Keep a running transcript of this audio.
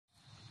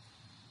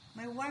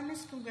My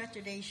warmest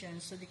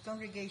congratulations to the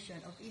congregation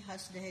of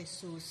Hijas de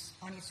Jesus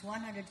on its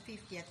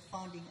 150th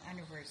founding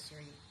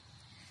anniversary.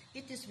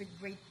 It is with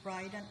great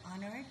pride and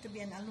honor to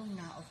be an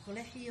alumna of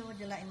Colegio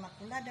de la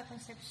Inmaculada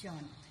Concepcion,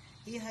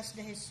 Hijas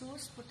de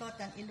Jesus,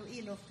 Putotan,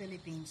 Iloilo,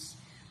 Philippines,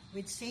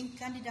 with Saint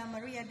Candida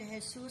Maria de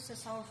Jesus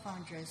as our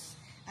foundress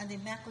and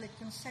the Immaculate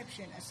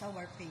Conception as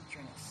our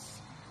patroness.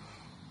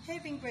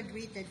 Having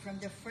graduated from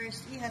the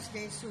first Hijas de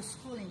Jesus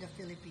school in the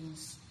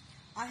Philippines,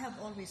 I have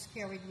always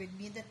carried with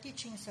me the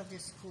teachings of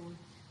this school,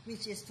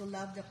 which is to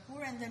love the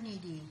poor and the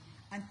needy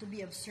and to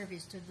be of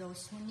service to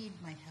those who need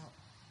my help.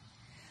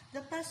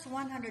 The past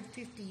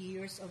 150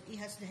 years of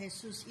Hijas de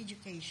Jesus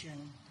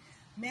education,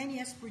 many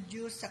has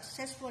produced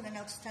successful and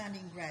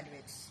outstanding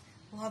graduates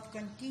who have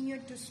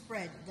continued to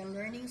spread the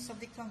learnings of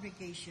the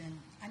congregation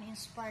and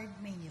inspired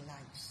many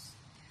lives.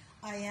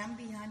 I am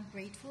beyond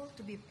grateful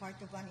to be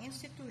part of an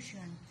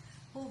institution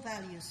who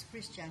values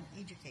Christian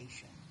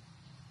education.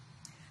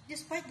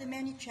 Despite the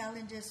many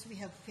challenges we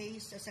have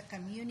faced as a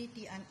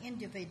community and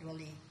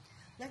individually,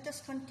 let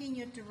us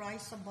continue to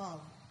rise above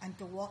and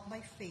to walk by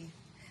faith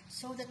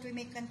so that we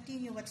may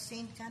continue what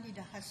Saint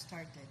Candida has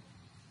started.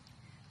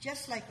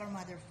 Just like our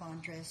mother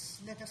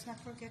foundress, let us not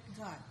forget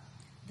God,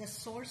 the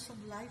source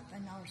of life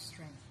and our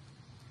strength.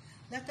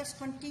 Let us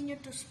continue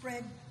to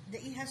spread the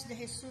Hijas de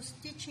Jesus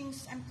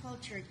teachings and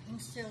culture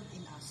instilled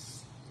in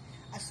us.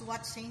 As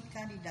what Saint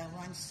Candida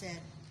once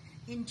said,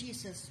 in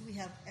Jesus we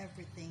have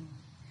everything.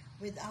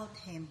 Without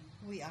him,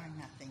 we are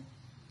nothing.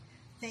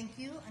 Thank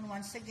you, and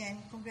once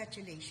again,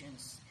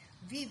 congratulations.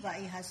 Viva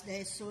Hijas de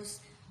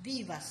Jesus,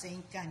 viva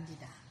Saint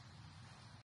Candida.